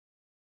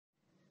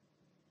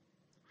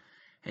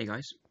Hey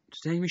guys,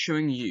 today we're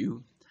showing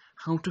you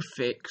how to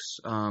fix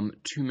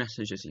two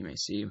messages you may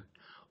see.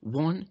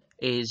 One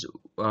is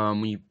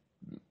when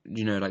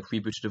you like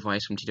reboot a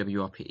device from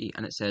TWRP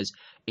and it says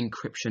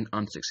encryption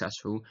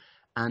unsuccessful,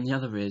 and the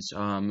other is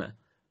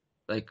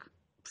like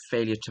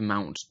failure to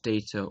mount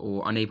data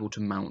or unable to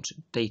mount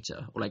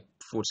data or like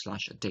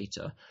 /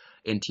 data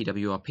in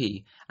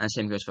TWRP, and the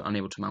same goes for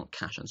unable to mount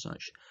cache and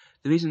such.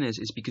 The reason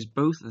is because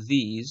both of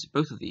these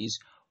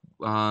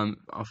are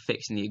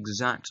fixed in the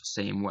exact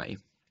same way.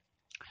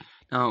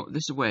 Now,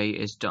 this way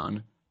is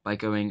done by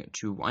going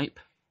to wipe,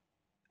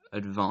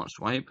 advanced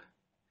wipe,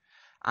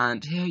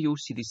 and here you'll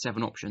see these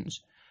 7 options.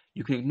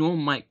 You can ignore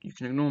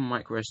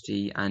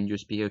microSD and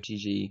USB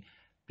OTG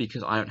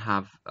because I don't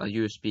have a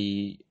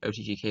USB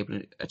OTG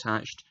cable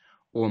attached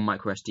or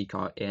microSD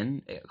card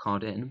in,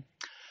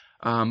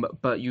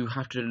 but you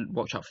have to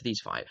watch out for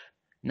these 5.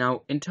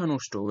 Now, internal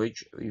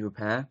storage you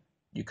repair,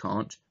 you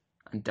can't,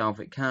 and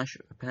Dalvik cache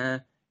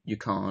repair, you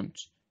can't.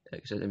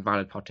 It says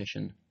invalid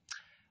partition.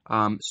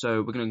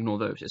 So we're going to ignore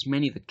those. It's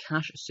mainly the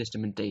cache,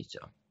 system, and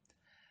data.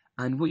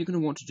 And what you're going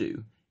to want to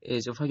do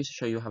is, if I just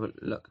show you, have a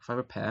look. If I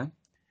repair,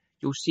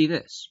 you'll see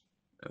this.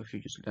 If you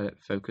just let it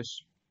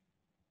focus,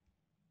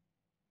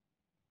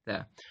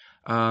 there.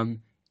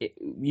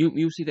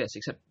 You'll see this,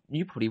 except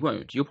you probably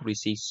won't. You'll probably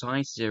see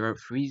size 0,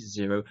 freeze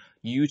 0,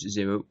 use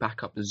 0,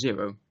 backup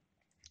 0.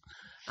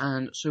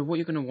 And so what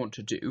you're going to want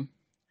to do,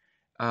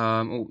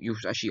 I'll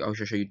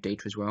show you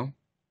data as well.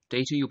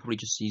 Data, you'll probably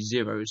just see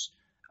zeros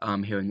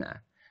here and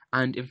there.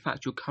 And in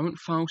fact, your current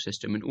file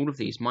system and all of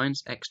these,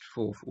 mine's ext4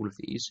 for all of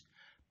these,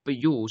 but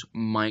yours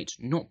might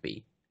not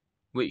be,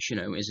 which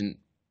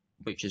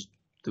is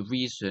the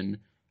reason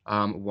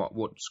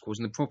what's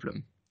causing the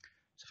problem.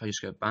 So if I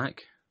just go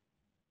back,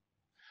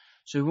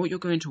 so what you're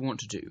going to want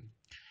to do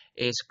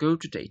is go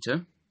to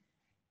data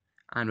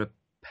and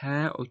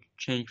repair or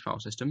change file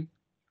system,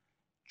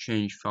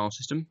 and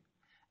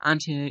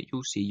here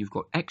you'll see you've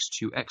got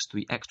x2,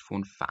 x3, x4,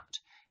 and FAT.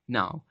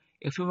 Now,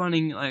 if you're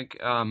running like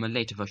a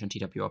later version of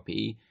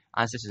TWRP,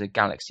 as this is a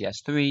Galaxy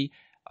S3,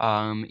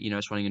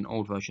 it's running an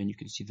old version, you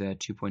can see there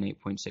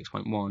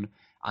 2.8.6.1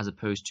 as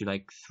opposed to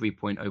like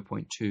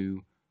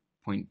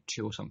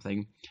 3.0.2.2 or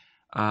something.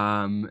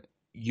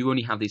 You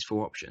only have these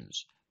 4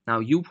 options. Now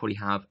you'll probably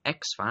have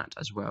exFAT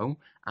as well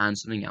and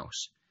something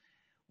else.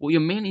 What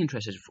you're mainly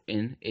interested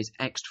in is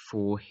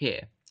ext4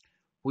 here.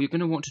 What you're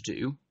going to want to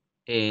do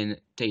in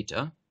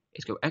data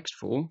is go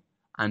ext4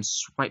 and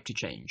swipe to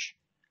change.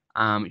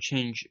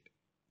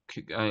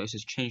 It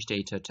says change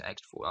data to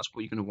ext4. That's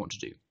what you're going to want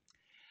to do.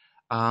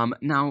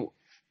 Now,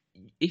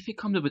 if it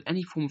comes up with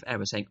any form of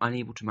error saying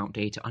unable to mount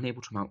data,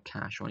 unable to mount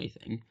cache or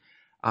anything,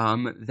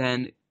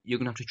 then you're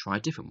going to have to try a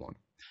different one.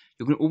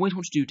 You're going to always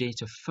want to do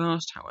data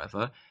first,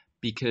 however,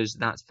 because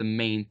that's the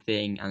main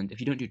thing. And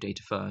if you don't do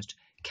data first,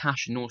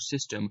 cache nor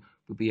system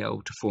will be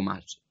able to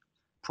format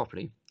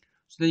properly.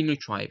 So then you're going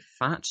to try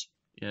FAT.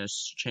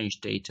 Change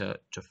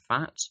data to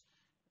FAT.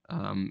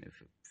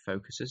 If it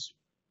focuses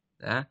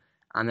there.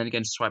 And then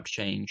again swipe to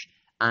change,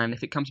 and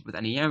if it comes up with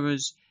any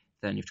errors,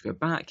 then you have to go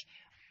back.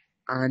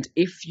 And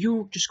if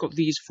you've just got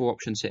these 4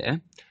 options here,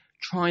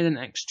 try then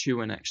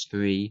x2 and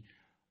x3,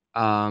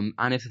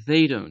 and if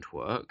they don't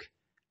work,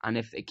 and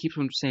if it keeps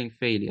on saying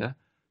failure,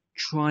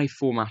 try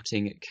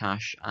formatting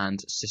cache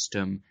and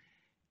system,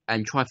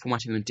 and try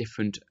formatting them in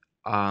different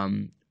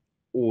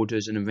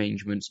orders and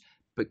arrangements,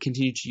 but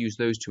continue to use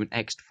those 2 in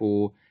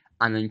ext4,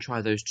 and then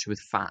try those 2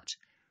 with FAT.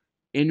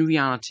 In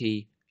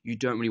reality, you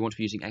don't really want to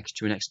be using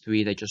x2 and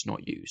x3, they're just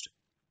not used.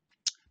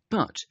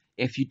 But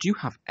if you do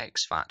have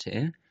exFAT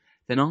here,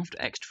 then after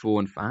ext4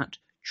 and FAT,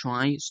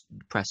 try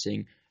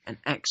pressing an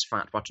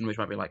exFAT button, which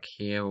might be like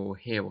here or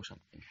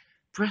something.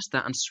 Press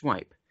that and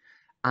swipe.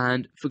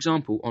 And for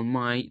example, on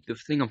the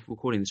thing I'm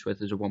recording this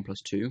with is a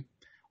 1+2.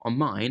 On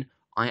mine,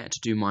 I had to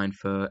do mine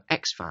for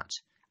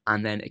exFAT,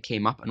 and then it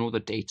came up and all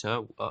the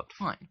data worked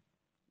fine.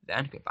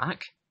 Then go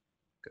back,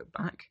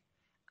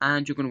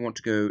 and you're going to want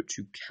to go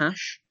to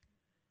cache,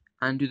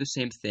 and do the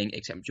same thing,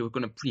 except you're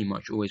going to pretty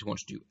much always want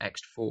to do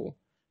ext4.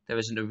 There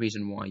isn't a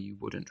reason why you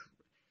wouldn't.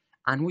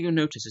 And what you'll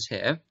notice is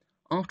here,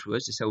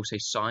 afterwards, this will say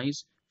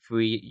size,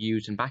 free,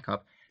 use, and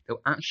backup.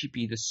 There'll actually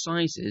be the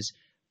sizes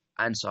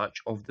and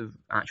such of the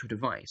actual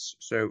device.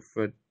 So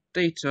for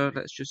data,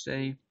 let's just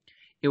say,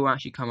 it will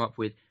actually come up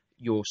with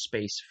your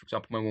space. For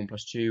example, my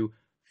 1+2,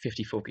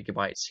 54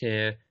 gigabytes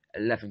here,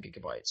 11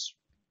 gigabytes.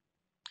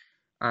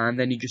 And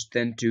then you just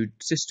do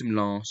system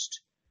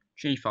last,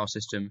 change file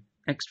system,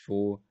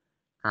 ext4,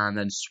 and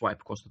then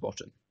swipe across the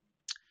bottom.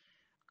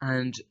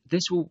 And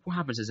this what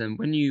happens is then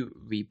when you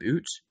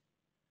reboot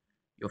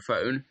your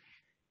phone,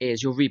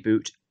 is your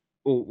reboot,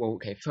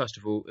 first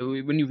of all,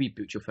 when you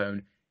reboot your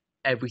phone,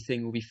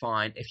 everything will be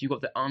fine. If you've got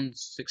the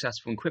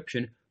unsuccessful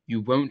encryption, you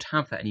won't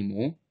have that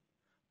anymore.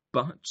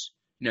 But,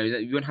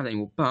 you won't have that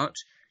anymore, but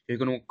you're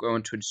going to go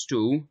on to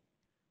install,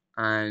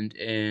 and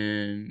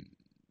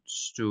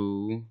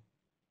install,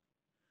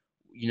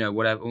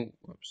 whatever,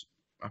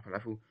 upper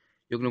level,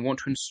 you're going to want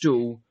to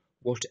install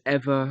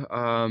whatever,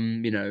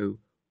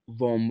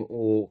 ROM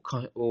or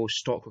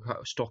stock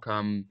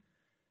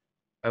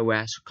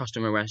OS,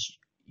 custom OS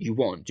you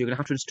want. You're going to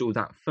have to install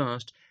that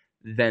first,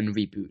 then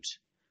reboot.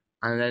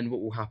 And then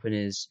what will happen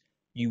is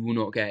you will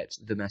not get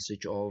the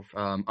message of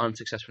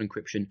unsuccessful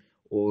encryption,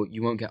 or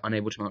you won't get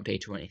unable to mount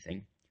data or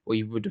anything, or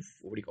you would have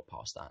already got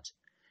past that.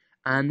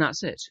 And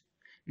that's it.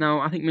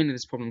 Now, I think mainly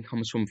this problem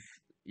comes from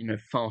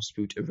fast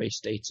boot erase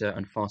data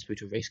and fast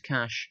boot erase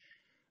cache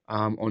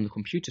on the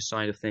computer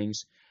side of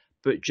things,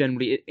 but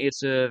generally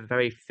it's a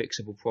very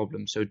fixable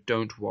problem, so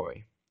don't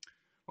worry.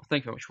 Well,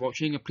 thank you very much for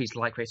watching, and please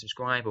like, rate,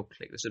 subscribe, or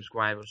click the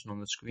subscribe button on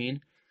the screen.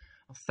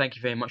 Well, thank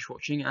you very much for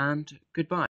watching, and goodbye.